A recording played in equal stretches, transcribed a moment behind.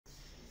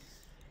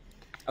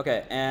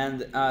Okay,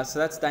 and so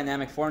that's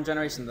dynamic form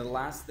generation. The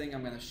last thing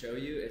I'm going to show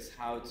you is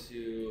how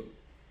to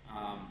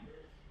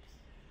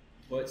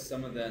put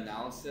some of the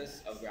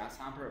analysis of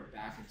Grasshopper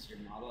back into your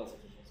model as a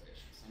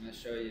visualization. So I'm going to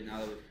show you, now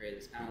that we've created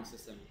this panel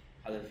system,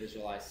 how to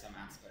visualize some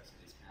aspects of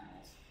these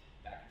panels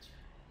back into your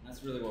model. And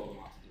that's really what we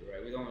want to do,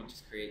 right? We don't want to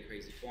just create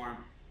crazy form.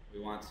 We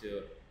want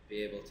to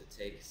be able to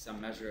take some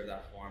measure of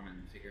that form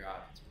and figure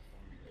out if it's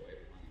performing the way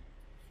we want it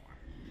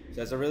to perform.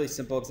 So as a really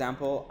simple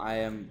example, I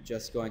am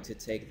just going to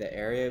take the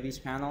area of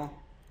each panel,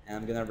 and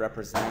I'm going to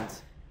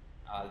represent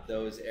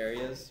those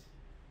areas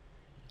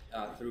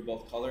through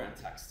both color and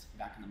text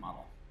back in the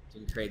model. So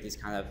we can create these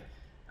kind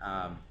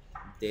of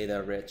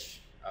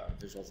data-rich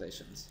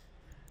visualizations.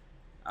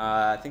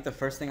 I think the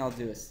first thing I'll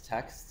do is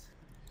text.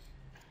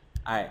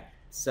 All right,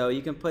 so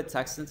you can put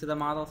text into the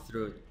model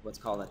through what's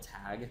called a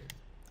tag.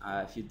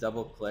 If you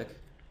double-click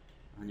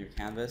on your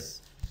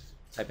canvas,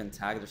 type in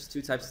tag. There's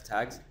two types of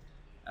tags,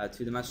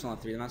 two-dimensional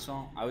and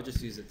three-dimensional. I would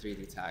just use a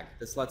 3D tag.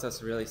 This lets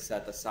us really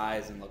set the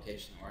size and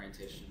location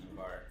orientation of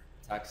our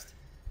text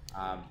in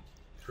a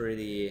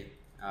pretty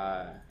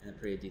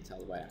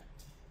detailed way.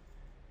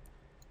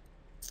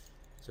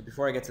 So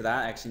before I get to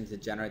that, I actually need to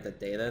generate the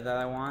data that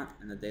I want,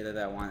 and the data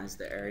that I want is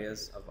the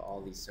areas of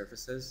all these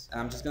surfaces. And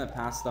I'm just going to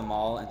pass them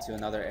all into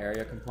another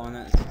area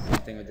component. It's the same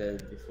thing we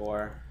did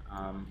before.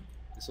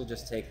 This will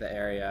just take the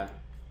area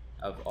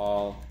of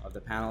all of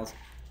the panels.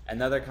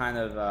 Another kind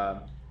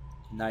of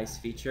nice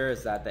feature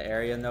is that the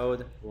area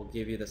node will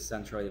give you the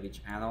centroid of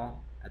each panel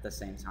at the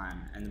same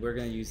time. And we're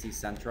going to use these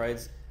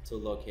centroids to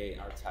locate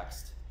our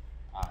text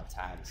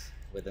tags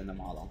within the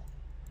model.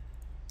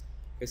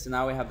 Okay, so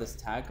now we have this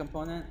tag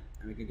component,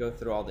 and we can go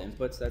through all the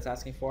inputs that it's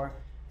asking for.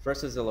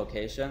 First is the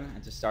location,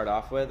 and to start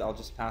off with, I'll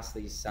just pass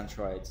these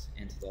centroids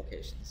into the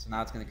location. So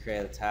now it's going to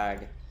create a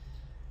tag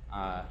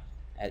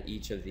at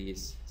each of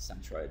these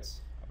centroids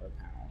of our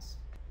panels.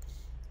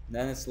 And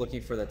then it's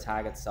looking for the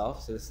tag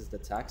itself, so this is the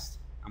text.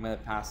 I'm going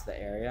to pass the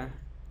area.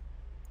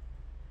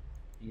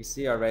 You can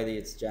see already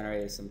it's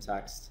generated some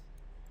text.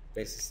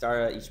 Basically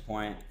started at each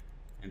point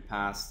and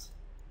passed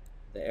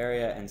the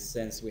area, and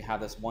since we have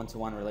this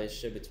one-to-one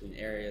relationship between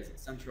areas and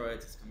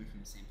centroids, it's coming from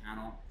the same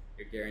panel,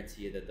 you're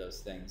guaranteed that those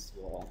things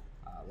will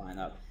line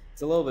up.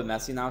 It's a little bit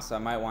messy now, so I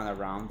might want to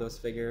round those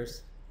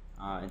figures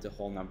into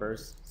whole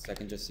numbers, so I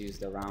can just use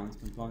the round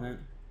component.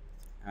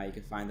 You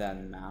can find that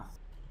in math,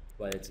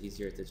 but it's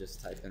easier to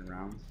just type in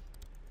round.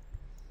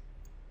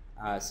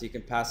 So you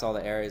can pass all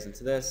the areas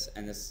into this,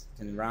 and this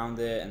can round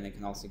it, and it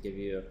can also give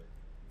you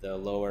the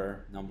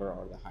lower number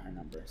or the higher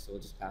number. So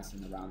we'll just pass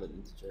in the rounded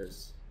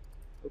integers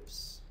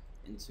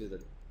into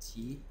the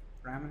t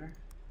parameter.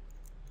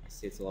 I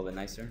see it's a little bit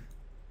nicer.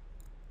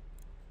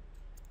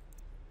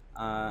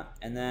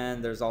 And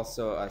then there's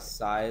also a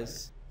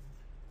size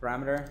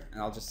parameter,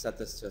 and I'll just set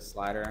this to a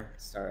slider,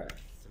 start at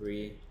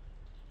 3,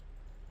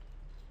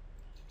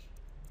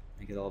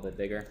 make it a little bit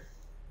bigger.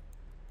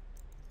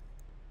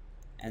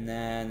 And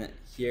then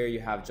here you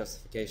have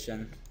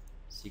justification,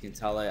 so you can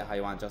tell it how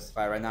you want to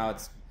justify. Right now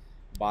it's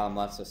bottom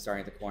left, so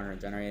starting at the corner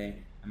and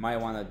generating. I might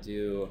want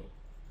to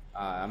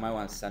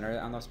center it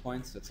on those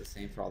points, so it's the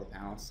same for all the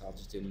panels, so I'll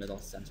just do middle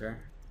center.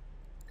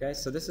 Okay,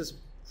 so this is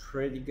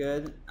pretty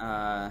good.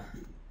 The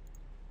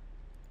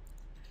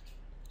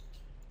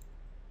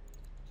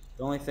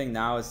only thing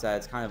now is that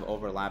it's kind of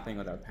overlapping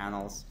with our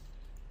panels,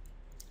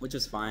 which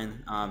is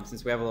fine.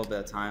 Since we have a little bit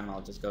of time,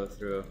 I'll just go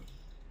through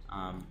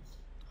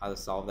how to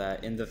solve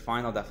that. In the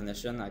final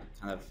definition, I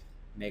kind of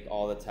make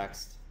all the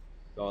text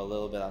go a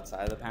little bit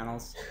outside of the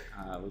panels,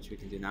 which we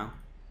can do now.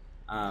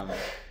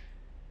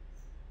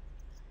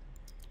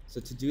 So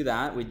to do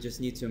that, we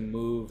just need to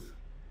move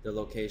the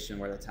location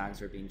where the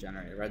tags are being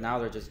generated. Right now,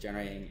 they're just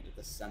generating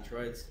the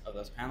centroids of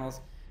those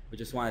panels. We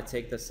just want to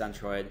take the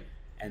centroid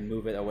and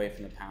move it away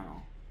from the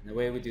panel. And the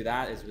way we do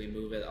that is we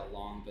move it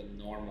along the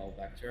normal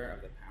vector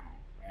of the panel,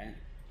 right?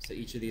 So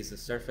each of these is a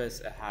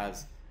surface. It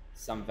has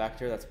some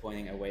vector that's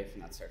pointing away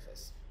from that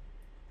surface.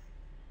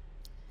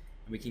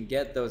 And we can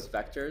get those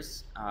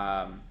vectors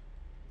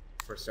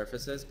for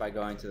surfaces by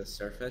going to the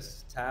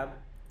Surface tab,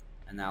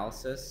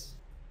 Analysis,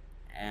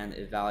 and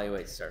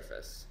Evaluate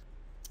Surface.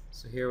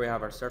 So here we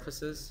have our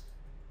surfaces,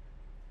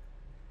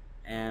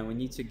 and we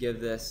need to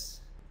give this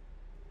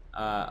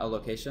a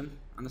location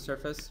on the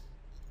surface.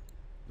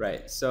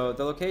 Right, so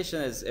the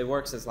location it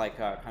works as like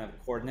a kind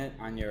of coordinate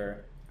on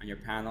your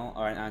panel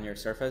or on your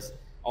surface.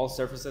 All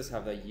surfaces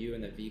have a U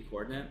and a V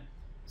coordinate.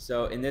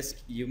 So in this,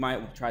 you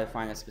might try to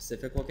find a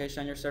specific location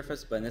on your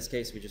surface, but in this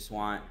case, we just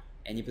want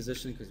any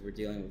position because we're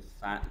dealing with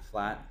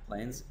flat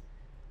planes.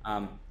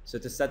 So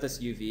to set this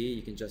UV,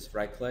 you can just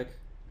right-click,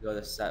 go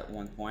to set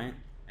one point,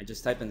 and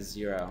just type in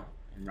 0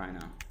 in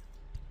Rhino.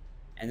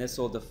 And this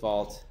will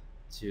default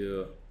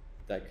to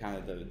the kind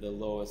of the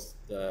lowest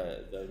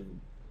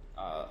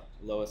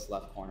lowest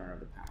left corner of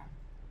the panel.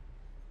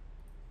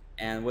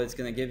 And what it's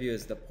going to give you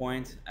is the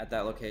point at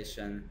that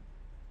location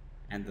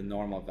and the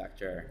normal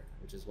vector,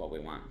 which is what we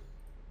want.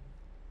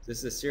 So this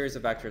is a series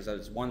of vectors.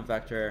 There's one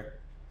vector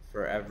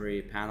for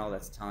every panel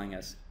that's telling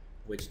us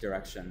which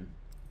direction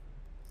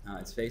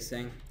it's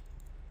facing.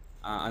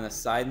 On a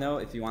side note,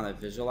 if you want to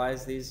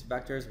visualize these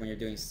vectors when you're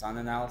doing sun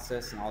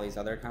analysis and all these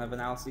other kind of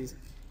analyses,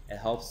 it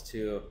helps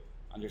to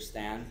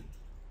understand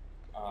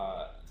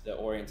the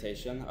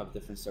orientation of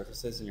different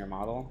surfaces in your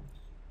model.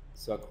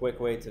 So a quick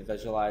way to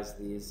visualize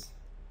these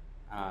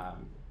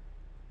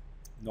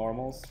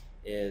normals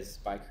is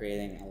by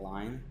creating a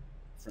line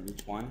from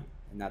each one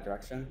in that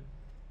direction.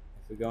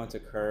 If we go into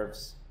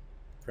curves,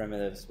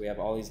 primitives, we have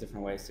all these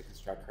different ways to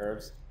construct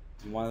curves.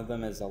 And one of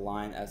them is a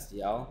line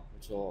SDL,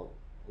 which will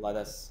let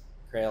us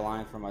create a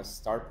line from a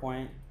start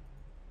point,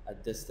 a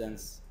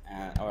distance,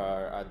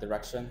 or a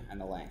direction,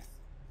 and a length.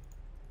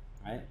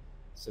 Right?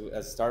 So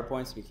as start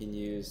points, we can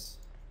use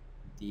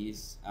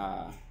these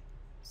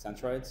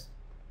centroids.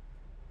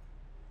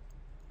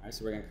 All right,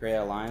 so we're going to create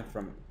a line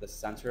from the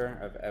center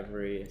of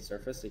every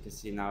surface. So you can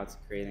see now it's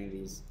creating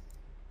these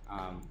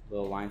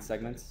little line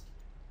segments.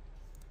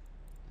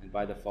 And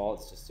by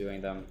default, it's just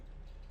doing them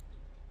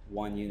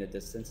 1 unit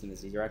distance in the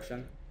z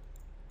direction.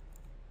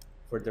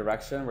 For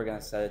direction, we're going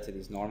to set it to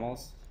these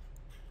normals.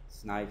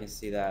 So now you can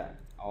see that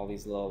all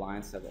these little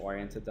lines have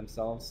oriented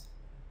themselves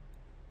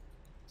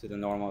to the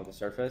normal of the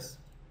surface.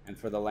 And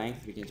for the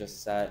length, we can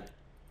just set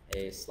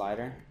a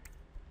slider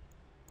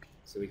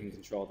so we can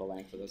control the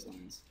length of those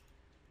lines.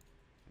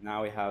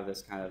 Now we have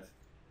this kind of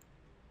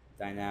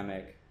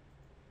dynamic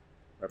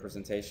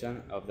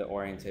representation of the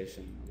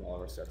orientation of all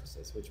of our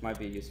surfaces, which might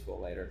be useful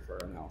later for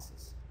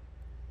analysis.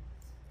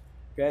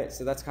 Okay,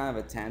 so that's kind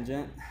of a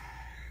tangent,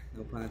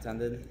 no pun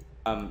intended.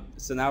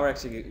 So now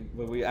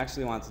what we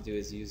actually want to do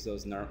is use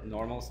those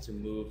normals to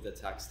move the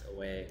text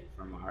away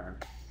from our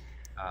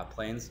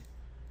planes.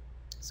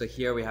 So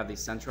here we have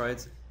these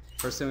centroids.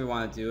 First thing we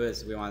want to do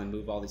is we want to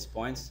move all these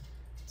points,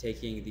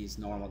 taking these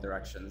normal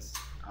directions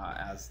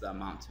as the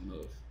amount to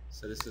move.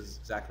 So this is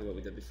exactly what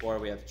we did before.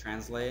 We have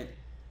translate,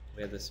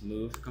 we have this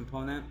move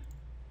component.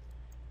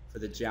 For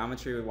the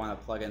geometry, we want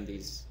to plug in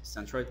these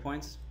centroid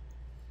points.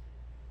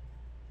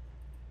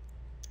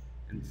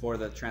 And for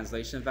the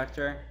translation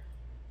vector,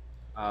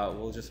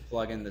 we'll just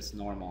plug in this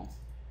normal.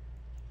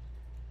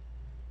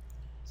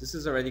 So this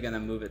is already going to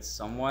move it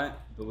somewhat,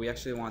 but we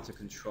actually want to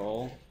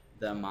control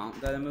the amount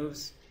that it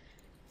moves.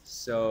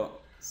 So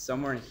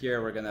somewhere in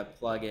here, we're going to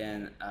plug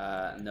in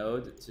a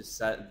node to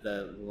set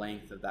the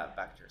length of that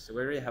vector. So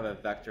we already have a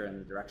vector in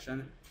the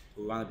direction.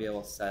 We want to be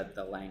able to set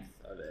the length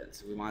of it.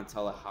 So we want to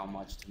tell it how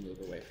much to move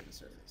away from the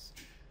surface.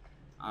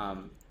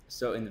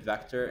 So in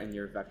vector, in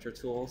your vector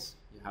tools,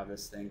 you have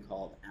this thing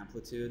called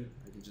Amplitude.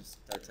 You can just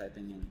start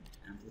typing in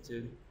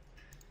Amplitude.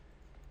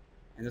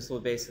 And this will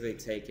basically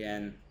take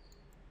in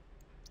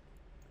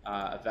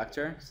a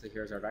vector. So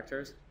here's our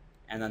vectors.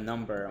 And a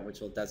number, which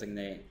will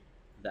designate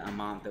the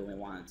amount that we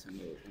want it to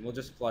move. And we'll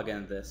just plug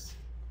in this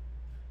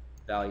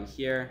value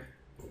here.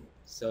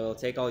 So it'll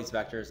take all these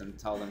vectors and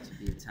tell them to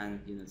be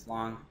 10 units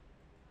long.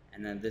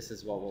 And then this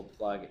is what we'll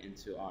plug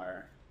into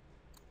our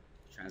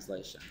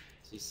translation.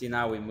 So you see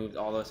now we moved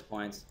all those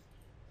points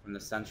from the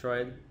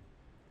centroid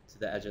to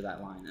the edge of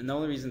that line. And the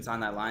only reason it's on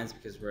that line is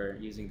because we're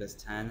using this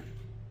 10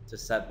 to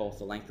set both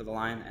the length of the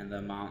line and the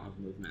amount of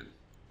movement.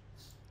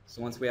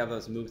 So once we have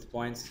those moved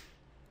points,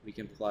 we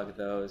can plug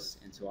those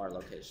into our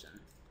location.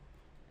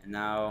 And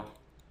now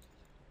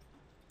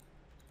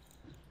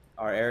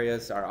our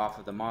areas are off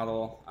of the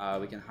model.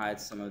 We can hide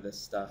some of this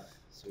stuff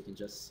so we can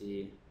just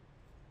see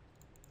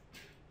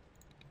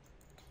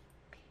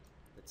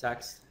the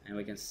text, and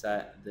we can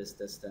set this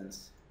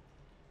distance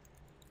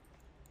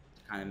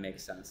to kind of make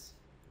sense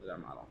with our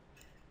model.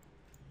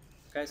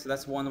 Okay, so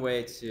that's one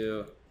way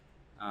to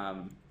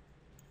kind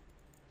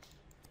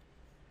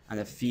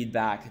of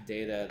feedback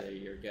data that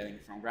you're getting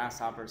from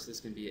Grasshopper. So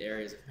this can be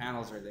areas of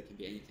panels, or they can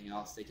be anything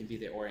else. They can be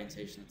the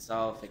orientation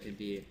itself. It can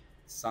be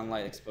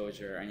sunlight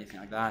exposure or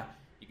anything like that.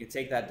 You can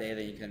take that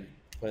data, you can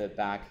put it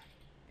back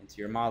into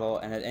your model,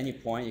 and at any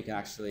point you can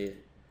actually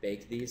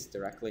bake these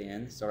directly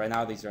in. So right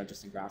now these are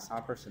just in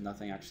Grasshopper, so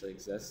nothing actually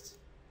exists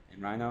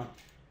in Rhino.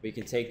 But you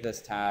can take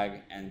this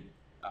tag and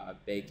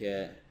bake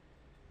it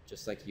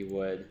just like you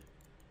would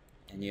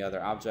any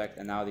other object,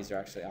 and now these are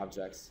actually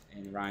objects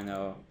in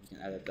Rhino. You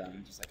can edit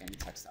them just like any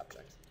text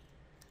object.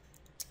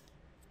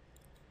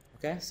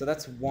 Okay, so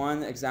that's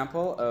one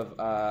example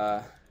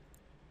of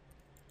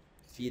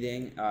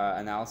feeding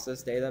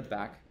analysis data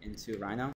back into Rhino.